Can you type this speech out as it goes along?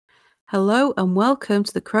Hello and welcome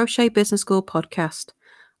to the Crochet Business School podcast.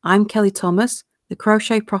 I'm Kelly Thomas, the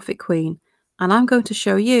Crochet Profit Queen, and I'm going to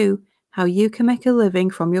show you how you can make a living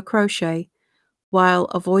from your crochet while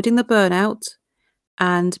avoiding the burnout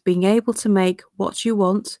and being able to make what you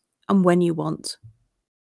want and when you want.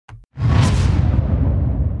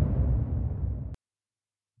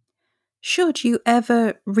 Should you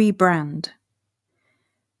ever rebrand?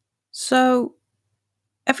 So,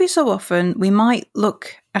 every so often we might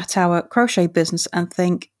look at our crochet business and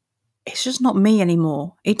think, it's just not me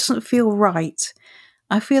anymore. It doesn't feel right.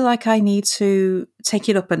 I feel like I need to take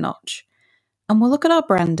it up a notch. And we'll look at our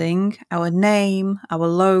branding, our name, our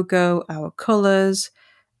logo, our colours,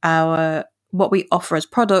 our what we offer as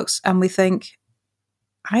products, and we think,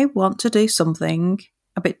 I want to do something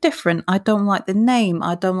a bit different. I don't like the name,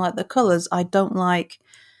 I don't like the colours, I don't like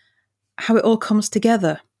how it all comes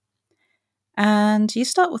together. And you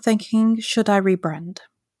start with thinking, should I rebrand?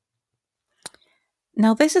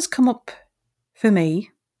 Now, this has come up for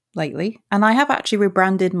me lately, and I have actually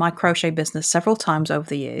rebranded my crochet business several times over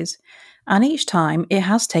the years, and each time it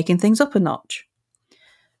has taken things up a notch.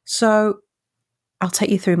 So I'll take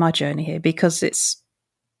you through my journey here because it's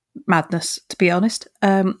madness, to be honest.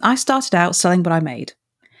 I started out selling what I made,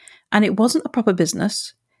 and it wasn't a proper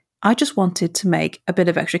business. I just wanted to make a bit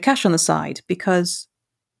of extra cash on the side because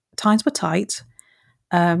times were tight.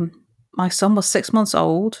 My son was 6 months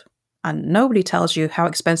old, and nobody tells you how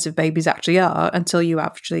expensive babies actually are until you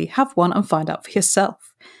actually have one and find out for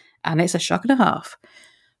yourself. And it's a shock and a half.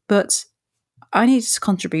 But I needed to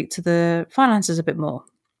contribute to the finances a bit more.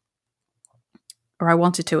 Or I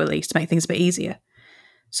wanted to, at least, to make things a bit easier.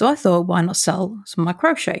 So I thought, why not sell some of my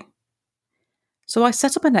crochet? So I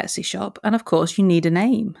set up an Etsy shop, and of course you need a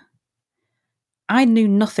name. I knew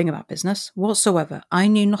nothing about business whatsoever. I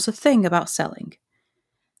knew not a thing about selling.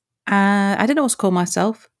 I didn't know what to call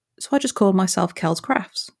myself, so I just called myself Kel's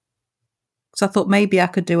Crafts. Because I thought maybe I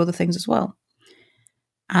could do other things as well.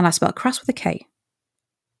 And I spelled crafts with a K.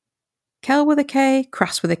 Kel with a K,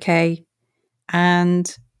 crafts with a K.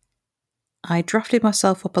 And I drafted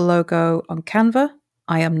myself up a logo on Canva.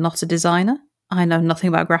 I am not a designer. I know nothing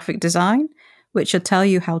about graphic design, which should tell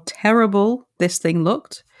you how terrible this thing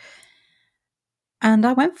looked. And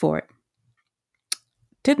I went for it.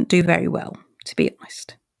 Didn't do very well, to be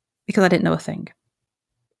honest, because I didn't know a thing.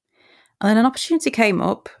 And then an opportunity came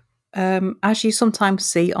up, as you sometimes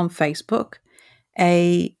see on Facebook,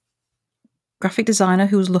 a graphic designer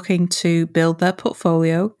who was looking to build their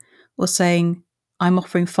portfolio was saying, I'm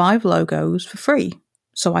offering 5 logos for free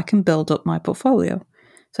so I can build up my portfolio.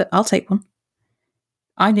 So I'll take one.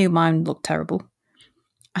 I knew mine looked terrible.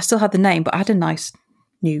 I still had the name, but I had a nice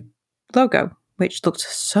new logo, which looked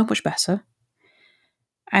so much better.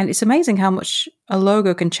 And it's amazing how much a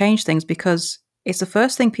logo can change things because it's the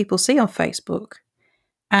first thing people see on Facebook.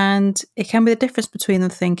 And it can be the difference between them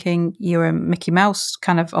thinking you're a Mickey Mouse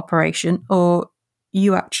kind of operation or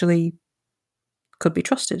you actually could be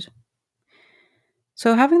trusted.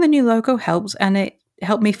 So having the new logo helps, and it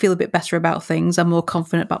helped me feel a bit better about things. I'm more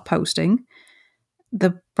confident about posting.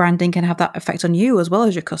 The branding can have that effect on you as well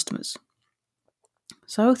as your customers.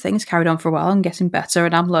 So things carried on for a while and getting better,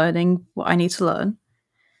 and I'm learning what I need to learn.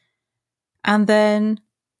 And then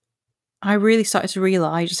I really started to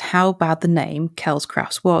realise how bad the name Kel's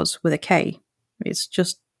Crafts was with a K. It's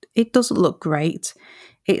just, it doesn't look great.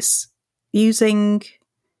 It's using,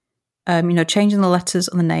 changing the letters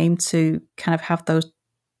on the name to kind of have the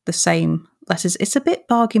same letters. It's a bit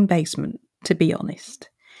bargain basement, to be honest.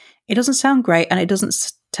 It doesn't sound great, and it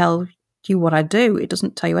doesn't tell you what I do. It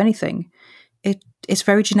doesn't tell you anything. It's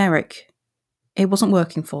very generic. It wasn't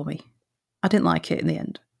working for me. I didn't like it in the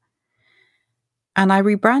end. And I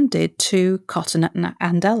rebranded to Cotton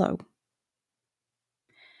and Aloe.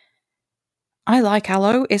 I like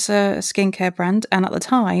Aloe. It's a skincare brand, and at the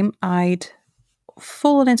time, I'd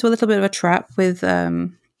fallen into a little bit of a trap with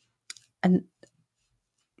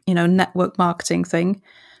network marketing thing.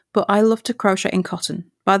 But I love to crochet in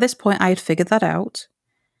cotton. By this point, I had figured that out.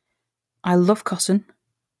 I love cotton,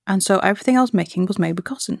 and so everything I was making was made with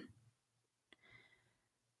cotton.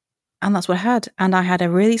 And that's what I had. And I had a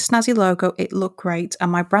really snazzy logo. It looked great.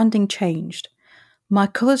 And my branding changed. My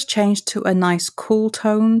colours changed to a nice cool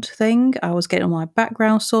toned thing. I was getting all my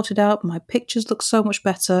background sorted out. My pictures looked so much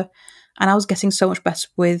better. And I was getting so much better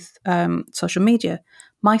with social media.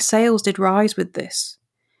 My sales did rise with this.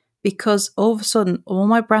 Because all of a sudden, all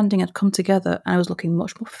my branding had come together. And I was looking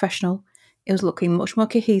much more professional. It was looking much more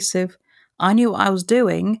cohesive. I knew what I was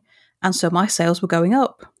doing. And so my sales were going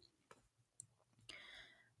up.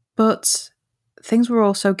 But things were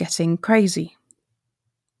also getting crazy.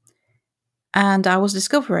 And I was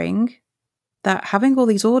discovering that having all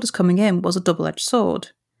these orders coming in was a double-edged sword.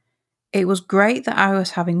 It was great that I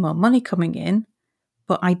was having more money coming in,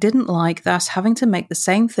 but I didn't like that I was having to make the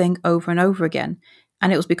same thing over and over again,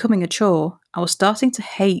 and it was becoming a chore. I was starting to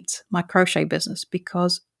hate my crochet business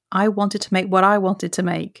because I wanted to make what I wanted to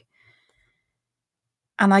make.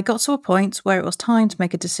 And I got to a point where it was time to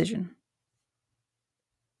make a decision.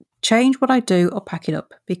 Change what I do or pack it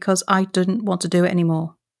up, because I didn't want to do it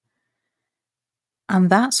anymore. And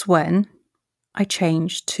that's when I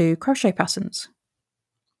changed to crochet patterns.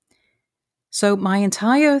 So my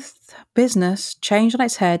entire business changed on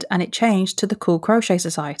its head, and it changed to the Cool Crochet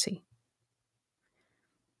Society.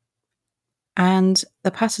 And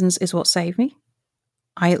the patterns is what saved me.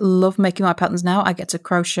 I love making my patterns now. I get to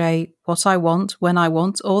crochet what I want, when I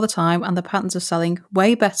want, all the time, and the patterns are selling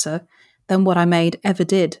way better than what I made ever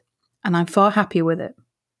did, and I'm far happier with it.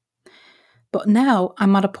 But now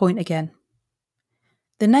I'm at a point again.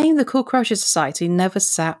 The name The Cool Crochet Society never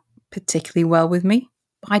sat particularly well with me,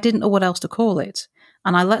 but I didn't know what else to call it,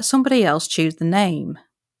 and I let somebody else choose the name.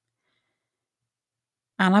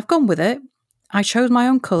 And I've gone with it. I chose my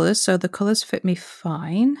own colours, so the colours fit me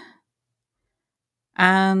fine.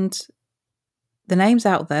 And the name's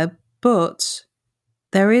out there, but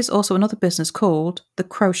there is also another business called the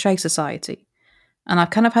Crochet Society. And I've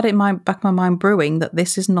kind of had it in my back of my mind brewing that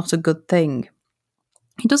this is not a good thing.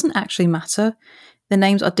 It doesn't actually matter. The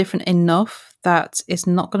names are different enough that it's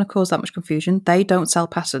not going to cause that much confusion. They don't sell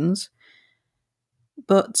patterns.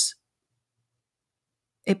 But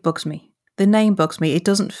it bugs me. The name bugs me. It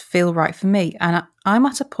doesn't feel right for me. And I'm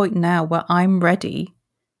at a point now where I'm ready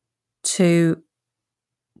to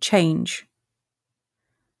change.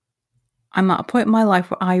 I'm at a point in my life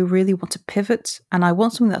where I really want to pivot, and I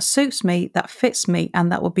want something that suits me, that fits me,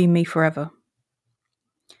 and that will be me forever.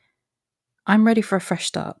 I'm ready for a fresh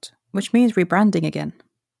start, which means rebranding again.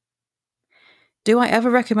 Do I ever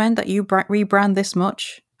recommend that you rebrand this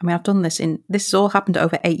much? I mean, I've done this has all happened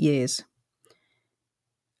over 8 years.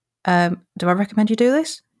 Do I recommend you do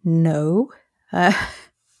this? No. But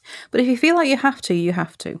if you feel like you have to, you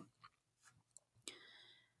have to.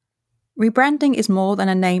 Rebranding is more than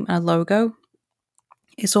a name and a logo.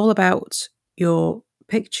 It's all about your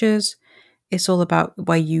pictures. It's all about the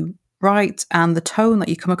way you write and the tone that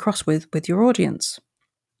you come across with your audience.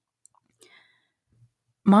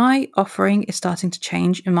 My offering is starting to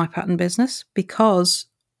change in my pattern business because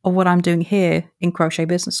of what I'm doing here in Crochet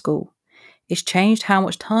Business School. It's changed how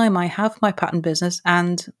much time I have for my pattern business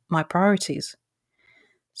and my priorities.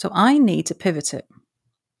 So I need to pivot it.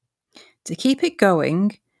 To keep it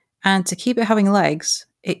going and to keep it having legs,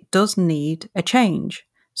 it does need a change.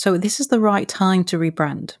 So this is the right time to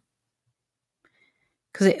rebrand.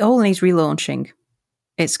 Because it all needs relaunching.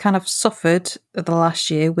 It's kind of suffered the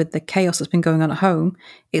last year with the chaos that's been going on at home.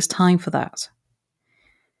 It's time for that.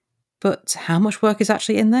 But how much work is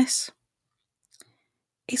actually in this?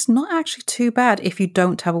 It's not actually too bad if you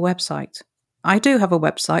don't have a website. I do have a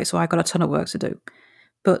website, so I've got a ton of work to do.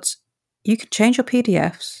 But you can change your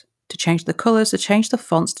PDFs, to change the colours, to change the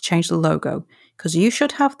fonts, to change the logo, because you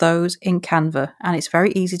should have those in Canva, and it's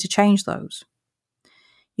very easy to change those.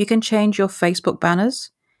 You can change your Facebook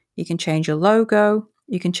banners, you can change your logo,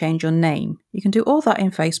 you can change your name. You can do all that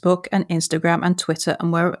in Facebook and Instagram and Twitter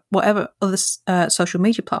and whatever other social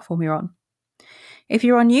media platform you're on. If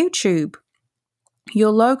you're on YouTube,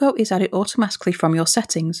 your logo is added automatically from your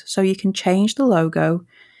settings, so you can change the logo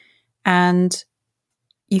and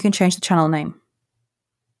you can change the channel name.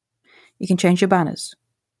 You can change your banners.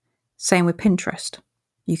 Same with Pinterest.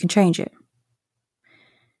 You can change it.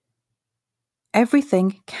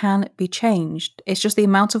 Everything can be changed. It's just the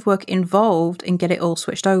amount of work involved in get it all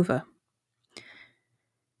switched over.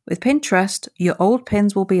 With Pinterest, your old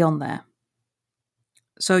pins will be on there.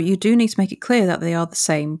 So you do need to make it clear that they are the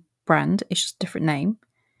same brand, it's just a different name.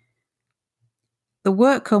 The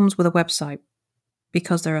work comes with a website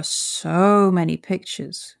because there are so many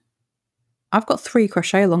pictures. I've got 3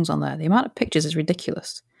 crochet alongs on there. The amount of pictures is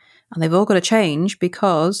ridiculous. And they've all got to change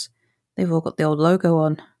because they've all got the old logo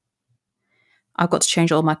on. I've got to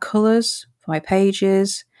change all my colours for my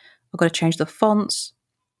pages. I've got to change the fonts.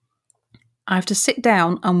 I have to sit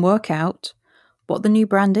down and work out what the new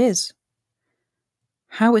brand is,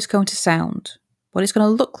 how it's going to sound, what it's going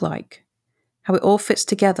to look like, how it all fits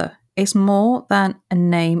together. It's more than a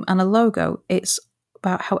name and a logo. It's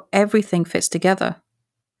about how everything fits together.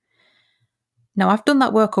 Now, I've done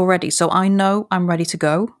that work already, so I know I'm ready to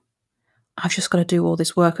go. I've just got to do all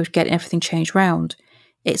this work of getting everything changed round.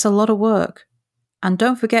 It's a lot of work. And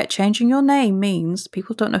don't forget, changing your name means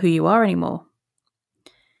people don't know who you are anymore.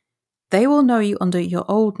 They will know you under your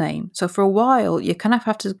old name. So for a while, you kind of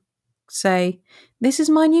have to say, this is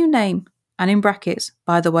my new name, and in brackets,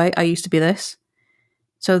 by the way, I used to be this,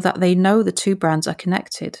 so that they know the two brands are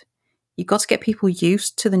connected. You've got to get people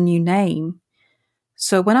used to the new name.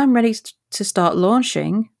 So when I'm ready to start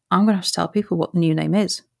launching, I'm going to have to tell people what the new name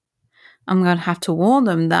is. I'm going to have to warn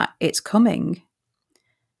them that it's coming.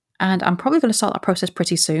 And I'm probably going to start that process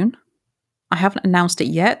pretty soon. I haven't announced it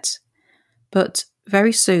yet, but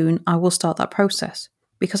very soon I will start that process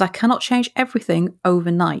because I cannot change everything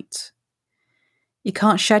overnight. You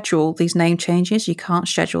can't schedule these name changes. You can't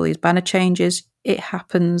schedule these banner changes. It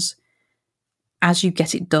happens as you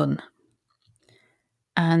get it done.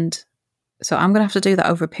 And so I'm going to have to do that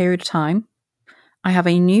over a period of time. I have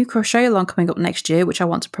a new crochet along coming up next year, which I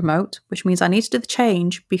want to promote, which means I need to do the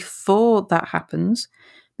change before that happens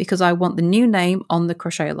because I want the new name on the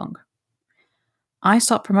crochet along. I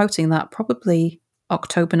start promoting that probably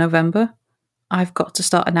October, November. I've got to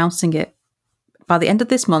start announcing it by the end of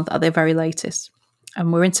this month at the very latest.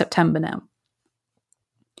 And we're in September now.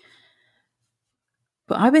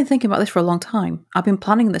 But I've been thinking about this for a long time. I've been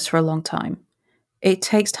planning this for a long time. It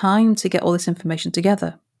takes time to get all this information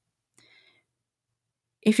together.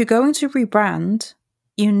 If you're going to rebrand,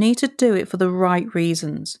 you need to do it for the right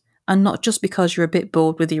reasons and not just because you're a bit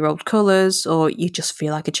bored with your old colours or you just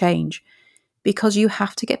feel like a change, because you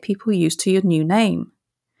have to get people used to your new name.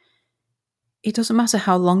 It doesn't matter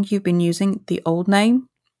how long you've been using the old name,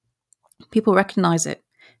 people recognise it.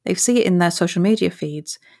 They see it in their social media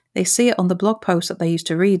feeds. They see it on the blog posts that they're used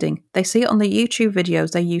to reading. They see it on the YouTube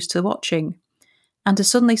videos they're used to watching. And to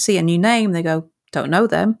suddenly see a new name, they go, don't know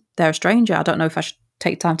them. They're a stranger. I don't know if I should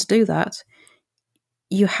take time to do that.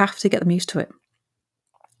 You have to get them used to it.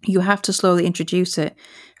 You have to slowly introduce it.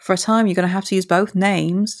 For a time, you're going to have to use both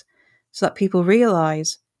names so that people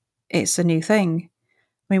realise it's a new thing.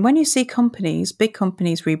 I mean, when you see companies, big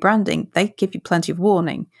companies rebranding, they give you plenty of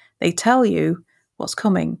warning. They tell you what's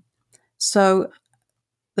coming. So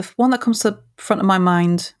the one that comes to the front of my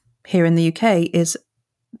mind here in the UK is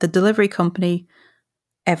the delivery company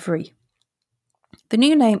Every. The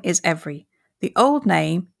new name is Every. The old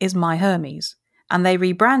name is My Hermes. And they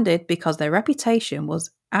rebranded because their reputation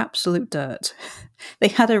was absolute dirt. They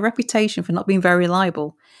had a reputation for not being very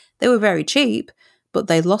reliable. They were very cheap, but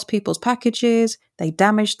they lost people's packages, they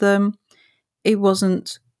damaged them. It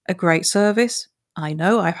wasn't a great service. I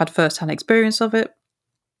know, I've had first-hand experience of it.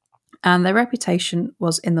 And their reputation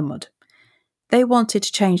was in the mud. They wanted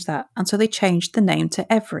to change that, and so they changed the name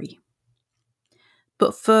to Every.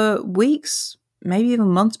 But for weeks, maybe even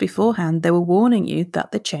months beforehand, they were warning you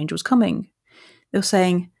that the change was coming. They were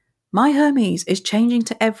saying, My Hermes is changing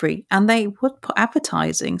to Every, and they would put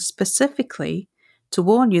advertising specifically to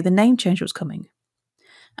warn you the name change was coming.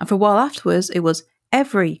 And for a while afterwards, it was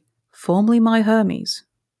Every, formerly My Hermes.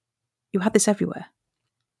 You had this everywhere.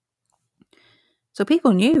 So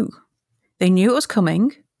people knew. They knew it was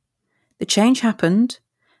coming. The change happened.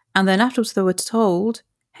 And then afterwards they were told,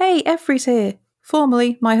 hey, Every's here,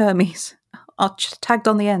 formerly My Hermes. Tagged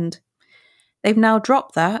on the end. They've now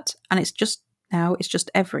dropped that, and it's just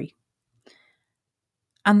Every.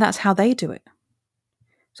 And that's how they do it.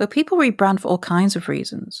 So people rebrand for all kinds of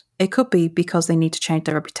reasons. It could be because they need to change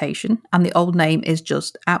their reputation, and the old name is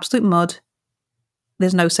just absolute mud.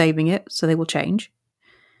 There's no saving it, so they will change.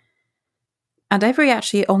 And Every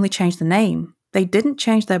actually only changed the name. They didn't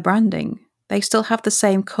change their branding. They still have the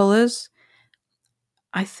same colours.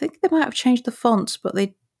 I think they might have changed the fonts, but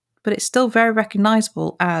it's still very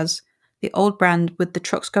recognisable as the old brand with the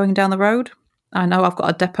trucks going down the road. I know I've got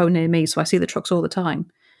a depot near me, so I see the trucks all the time.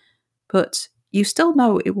 But you still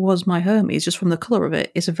know it was My Hermes just from the colour of it.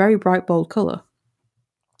 It's a very bright, bold colour.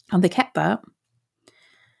 And they kept that.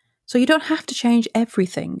 So you don't have to change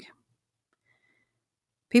everything.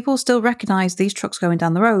 People still recognise these trucks going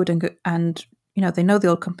down the road and they know the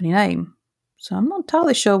old company name. So I'm not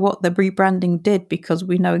entirely sure what the rebranding did because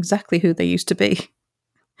we know exactly who they used to be.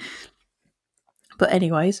 But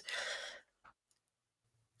anyways,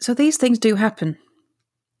 so these things do happen.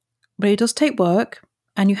 But it does take work,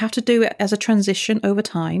 and you have to do it as a transition over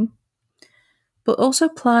time. But also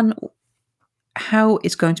plan how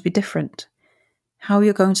it's going to be different. How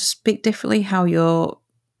you're going to speak differently, how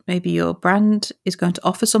maybe your brand is going to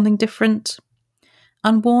offer something different.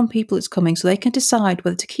 And warn people it's coming so they can decide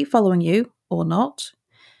whether to keep following you or not.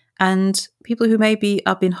 And people who maybe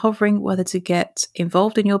have been hovering whether to get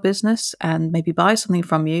involved in your business and maybe buy something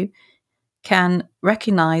from you can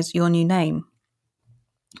recognise your new name.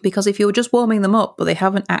 Because if you're just warming them up but they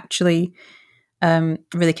haven't actually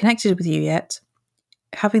really connected with you yet,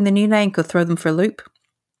 having the new name could throw them for a loop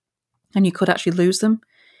and you could actually lose them.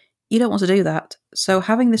 You don't want to do that. So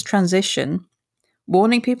having this transition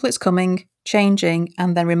warning people it's coming, changing,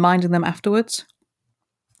 and then reminding them afterwards,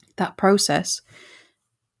 that process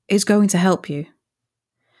is going to help you.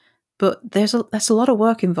 But there's a lot of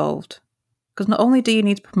work involved, because not only do you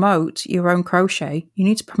need to promote your own crochet, you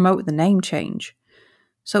need to promote the name change.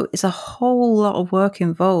 So it's a whole lot of work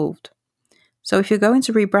involved. So if you're going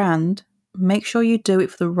to rebrand, make sure you do it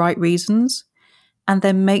for the right reasons, and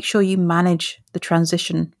then make sure you manage the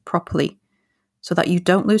transition properly so that you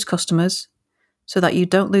don't lose customers, so that you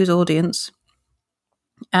don't lose audience,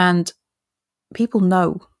 and people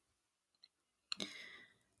know.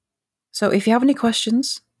 So if you have any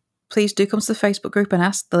questions, please do come to the Facebook group and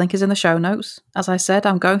ask. The link is in the show notes. As I said,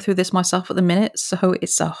 I'm going through this myself at the minute, so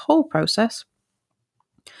it's a whole process.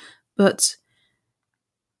 But,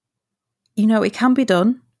 it can be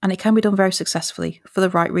done, and it can be done very successfully for the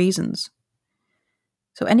right reasons.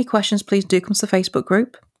 So any questions, please do come to the Facebook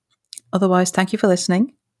group. Otherwise, thank you for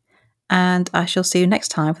listening, and I shall see you next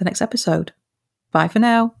time for the next episode. Bye for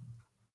now.